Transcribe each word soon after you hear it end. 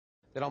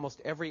that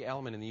almost every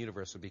element in the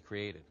universe would be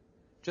created.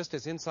 Just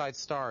as inside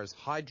stars,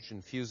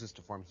 hydrogen fuses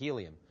to form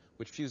helium,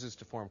 which fuses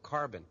to form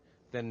carbon,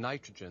 then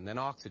nitrogen, then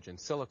oxygen,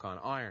 silicon,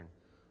 iron.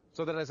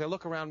 So that as I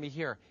look around me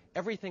here,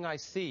 everything I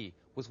see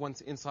was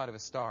once inside of a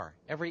star.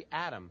 Every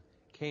atom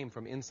came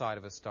from inside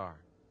of a star.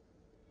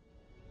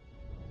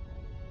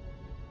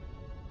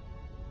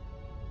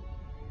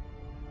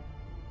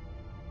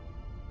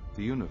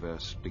 The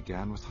universe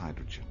began with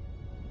hydrogen.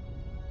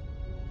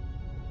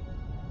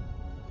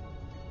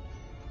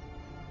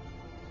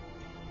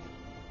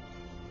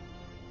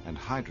 And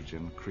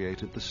hydrogen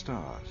created the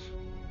stars.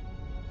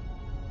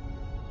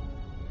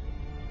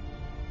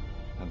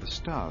 And the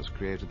stars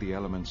created the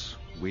elements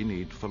we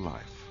need for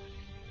life.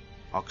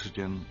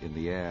 Oxygen in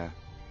the air,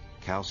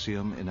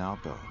 calcium in our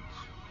bones.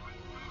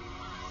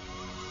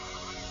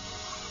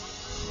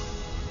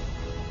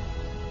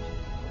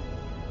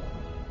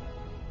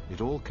 It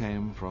all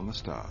came from the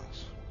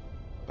stars.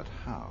 But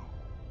how?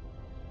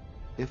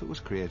 If it was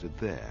created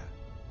there,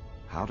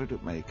 how did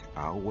it make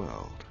our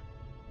world?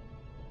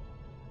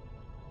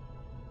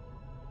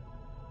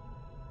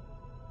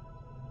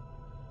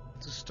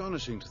 It's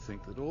astonishing to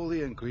think that all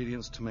the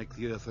ingredients to make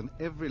the Earth and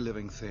every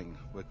living thing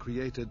were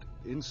created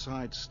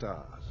inside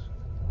stars.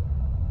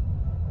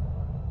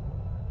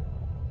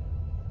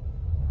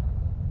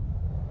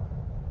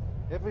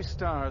 Every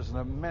star is an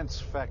immense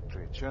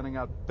factory churning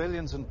out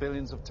billions and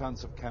billions of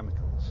tons of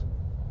chemicals.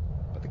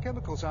 But the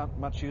chemicals aren't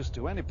much use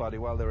to anybody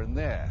while they're in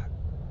there.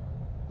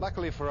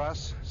 Luckily for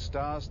us,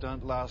 stars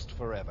don't last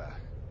forever.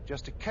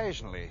 Just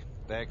occasionally,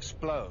 they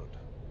explode.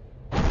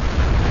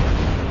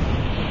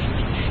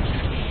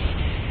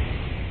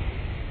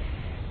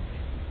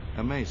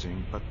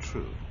 Amazing, but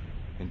true.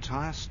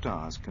 Entire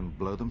stars can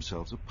blow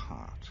themselves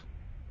apart.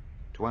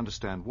 To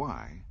understand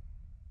why,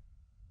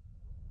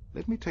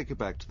 let me take you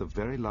back to the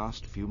very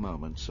last few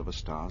moments of a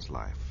star's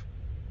life,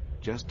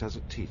 just as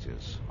it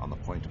teeters on the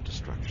point of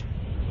destruction.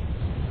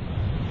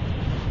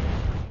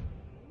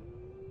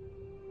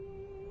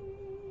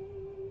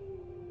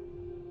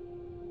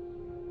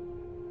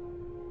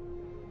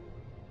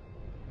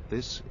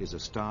 This is a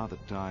star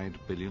that died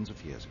billions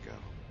of years ago.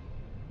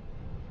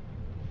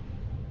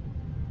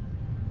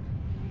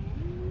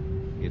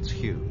 It's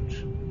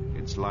huge.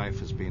 Its life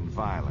has been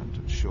violent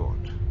and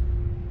short.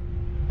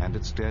 And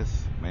its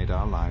death made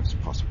our lives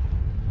possible.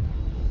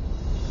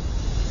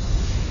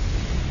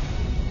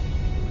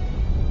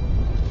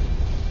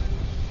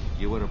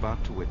 You are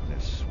about to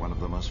witness one of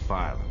the most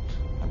violent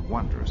and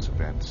wondrous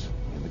events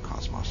in the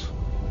cosmos.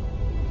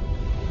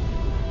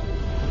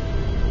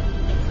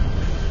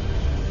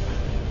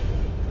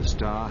 The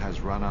star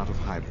has run out of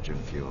hydrogen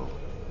fuel.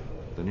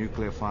 The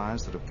nuclear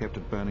fires that have kept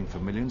it burning for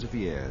millions of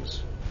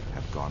years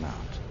have gone out.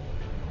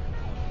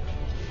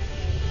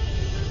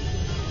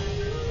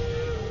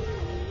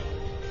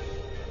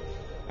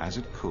 As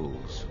it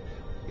cools,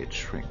 it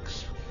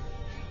shrinks.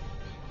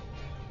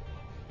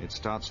 It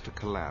starts to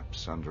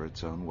collapse under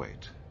its own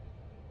weight.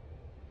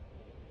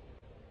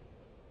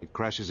 It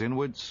crashes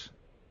inwards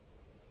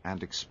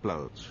and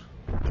explodes.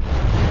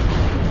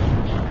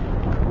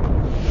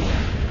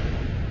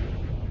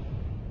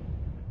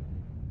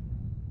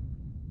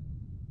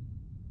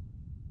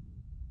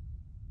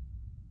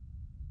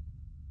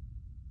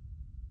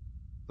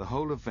 The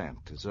whole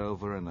event is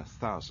over in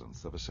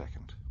 1,000th of a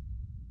second.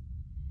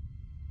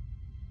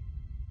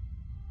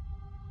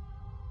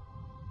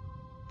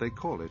 They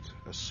call it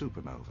a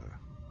supernova,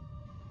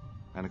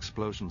 an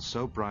explosion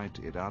so bright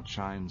it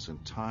outshines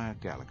entire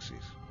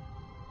galaxies.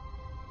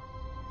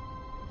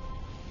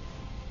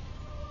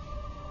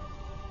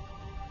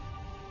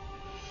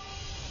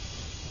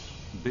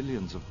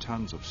 Billions of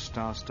tons of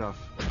star stuff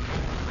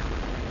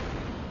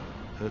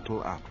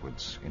hurtle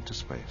outwards into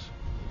space.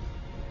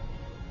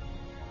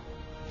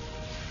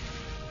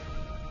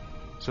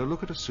 So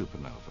look at a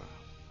supernova,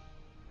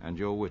 and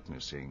you're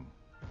witnessing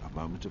a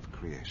moment of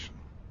creation.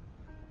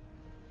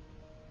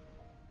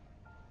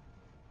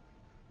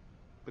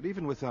 But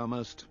even with our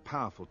most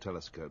powerful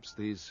telescopes,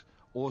 these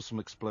awesome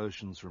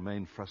explosions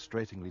remain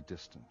frustratingly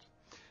distant.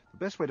 The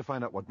best way to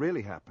find out what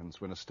really happens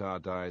when a star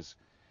dies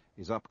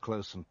is up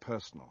close and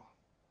personal.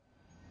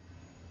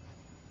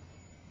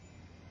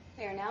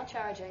 We are now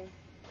charging.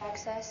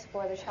 Access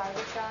for the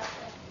charger shot.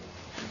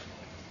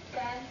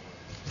 10,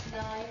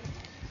 9,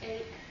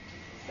 8,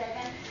 7,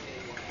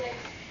 6,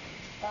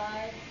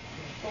 5,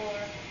 4,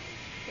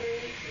 3,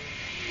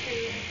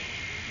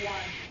 2,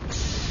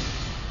 1.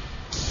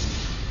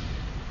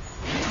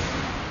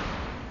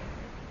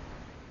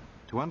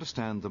 To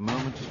understand the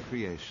moment of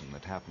creation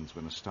that happens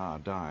when a star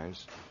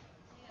dies,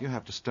 you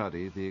have to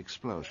study the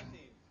explosion.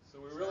 So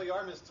we really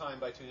are mistimed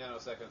by 2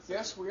 nanoseconds.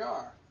 Yes, we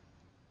are.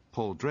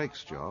 Paul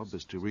Drake's job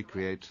is to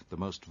recreate the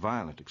most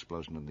violent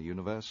explosion in the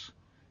universe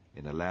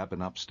in a lab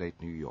in upstate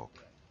New York.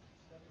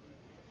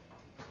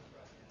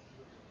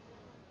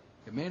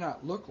 It may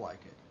not look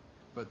like it,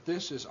 but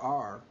this is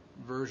our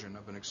version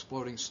of an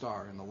exploding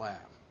star in the lab.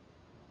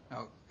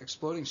 Now,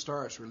 exploding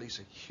stars release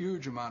a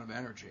huge amount of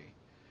energy,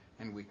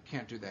 and we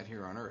can't do that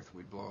here on Earth.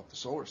 We'd blow up the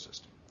solar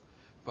system.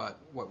 But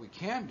what we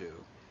can do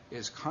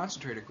is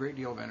concentrate a great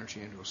deal of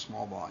energy into a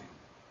small volume.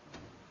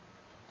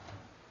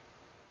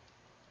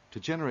 To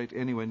generate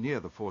anywhere near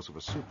the force of a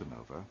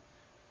supernova,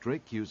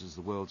 Drake uses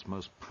the world's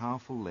most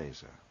powerful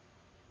laser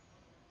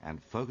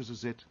and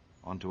focuses it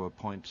onto a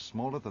point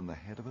smaller than the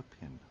head of a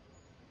pin.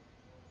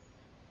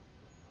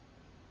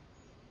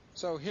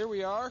 So here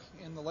we are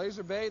in the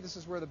laser bay. This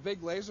is where the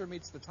big laser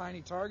meets the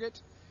tiny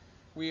target.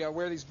 We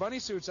wear these bunny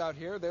suits out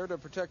here. They're to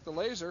protect the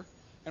laser,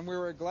 and we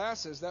wear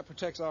glasses. That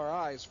protects our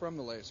eyes from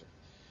the laser.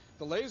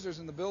 The lasers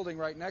in the building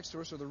right next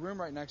to us, or the room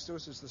right next to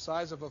us, is the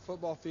size of a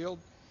football field.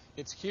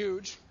 It's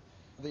huge.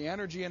 The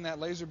energy in that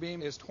laser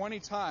beam is 20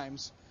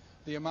 times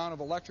the amount of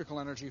electrical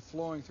energy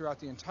flowing throughout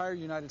the entire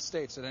United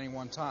States at any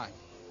one time.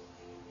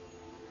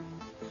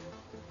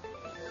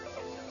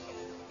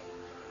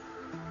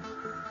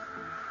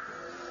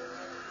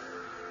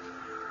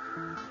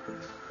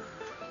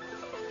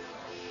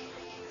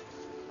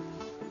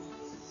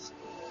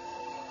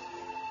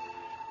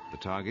 The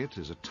target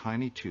is a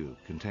tiny tube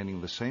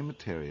containing the same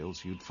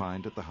materials you'd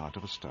find at the heart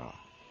of a star.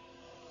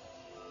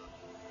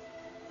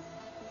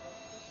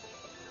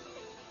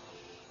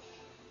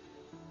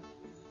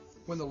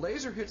 When the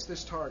laser hits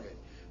this target,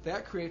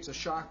 that creates a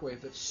shock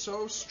wave that's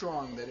so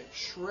strong that it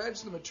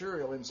shreds the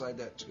material inside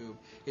that tube.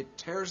 It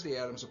tears the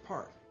atoms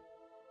apart.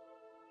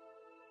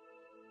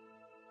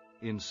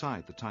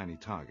 Inside the tiny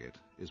target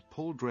is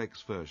Paul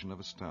Drake's version of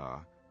a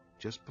star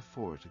just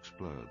before it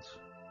explodes.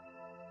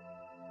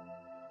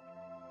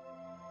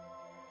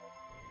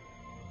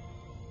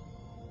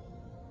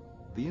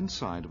 The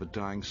inside of a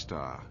dying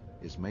star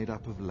is made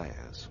up of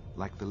layers,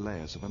 like the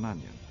layers of an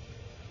onion.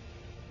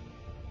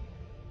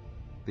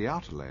 The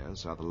outer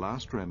layers are the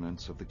last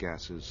remnants of the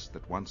gases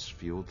that once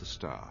fueled the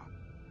star,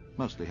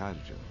 mostly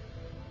hydrogen.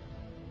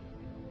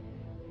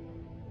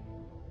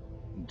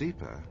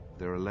 Deeper,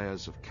 there are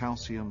layers of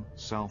calcium,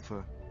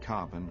 sulfur,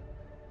 carbon,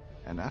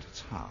 and at its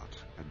heart,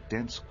 a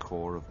dense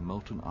core of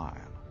molten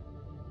iron.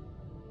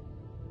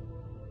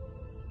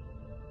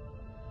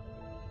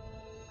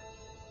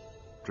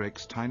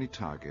 Drake's tiny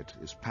target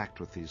is packed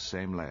with these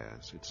same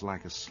layers. It's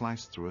like a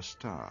slice through a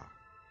star.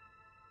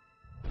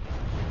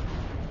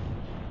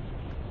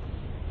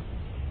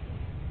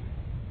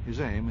 His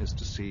aim is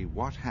to see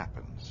what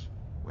happens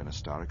when a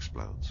star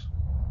explodes.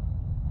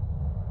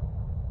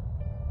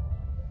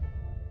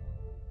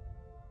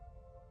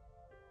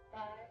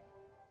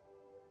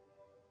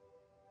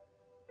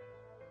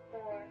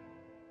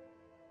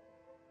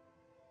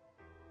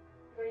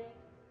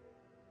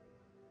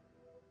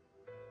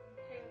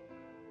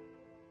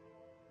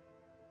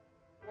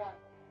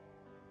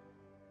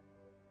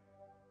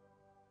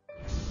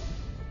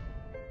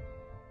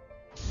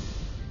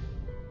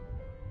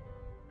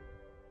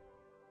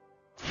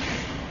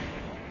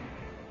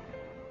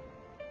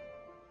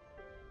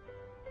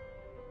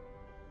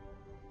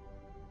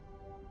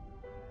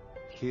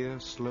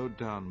 Here, slowed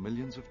down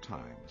millions of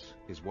times,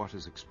 is what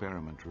his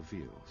experiment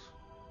reveals.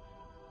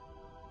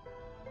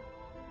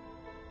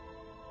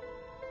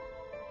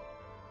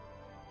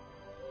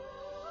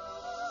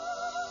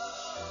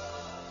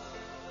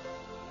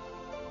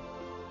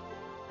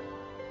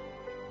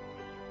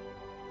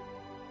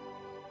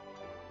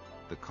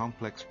 The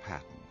complex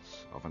patterns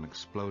of an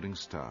exploding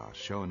star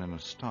shown in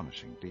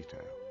astonishing detail.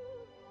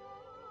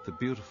 The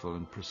beautiful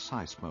and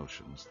precise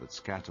motions that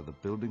scatter the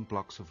building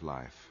blocks of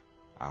life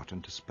out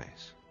into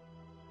space.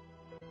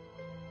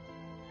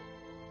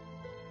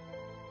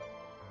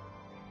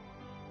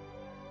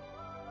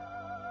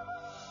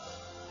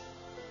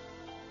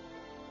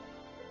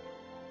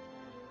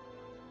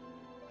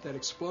 That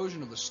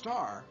explosion of the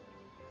star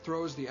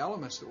throws the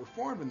elements that were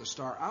formed in the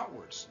star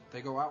outwards.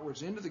 They go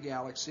outwards into the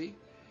galaxy,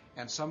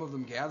 and some of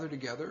them gather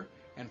together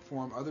and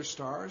form other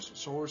stars,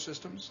 solar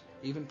systems,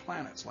 even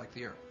planets like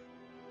the Earth.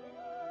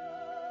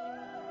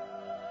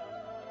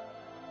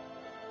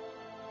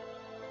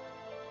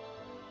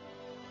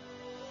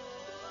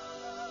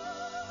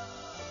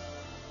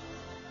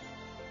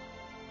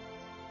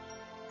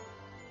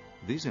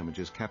 These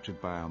images, captured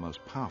by our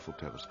most powerful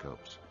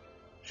telescopes,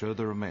 show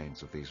the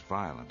remains of these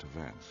violent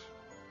events.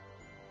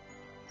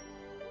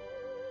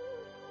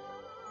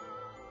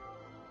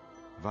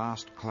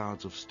 Vast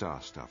clouds of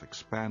star stuff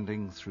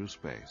expanding through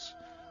space,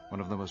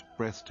 one of the most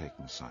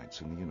breathtaking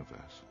sights in the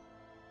universe.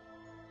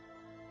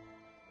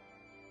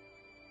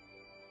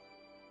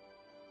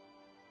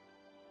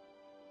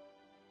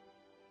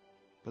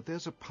 But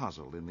there's a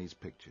puzzle in these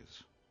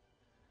pictures.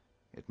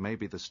 It may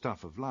be the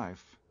stuff of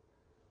life,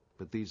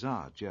 but these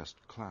are just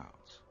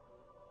clouds.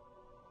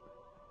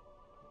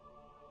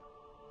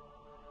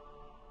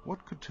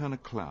 What could turn a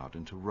cloud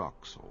into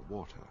rocks or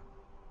water?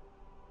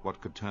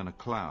 What could turn a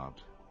cloud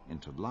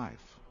into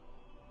life?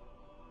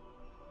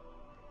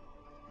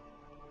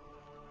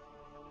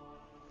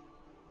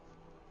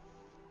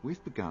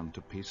 We've begun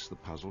to piece the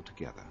puzzle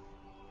together.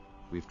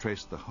 We've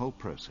traced the whole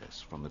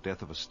process, from the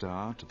death of a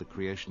star to the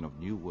creation of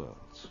new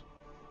worlds.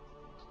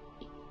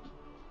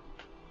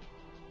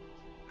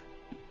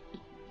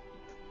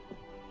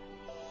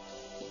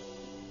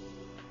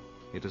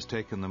 It has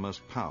taken the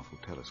most powerful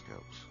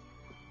telescopes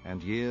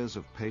and years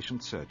of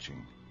patient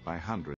searching by hundreds.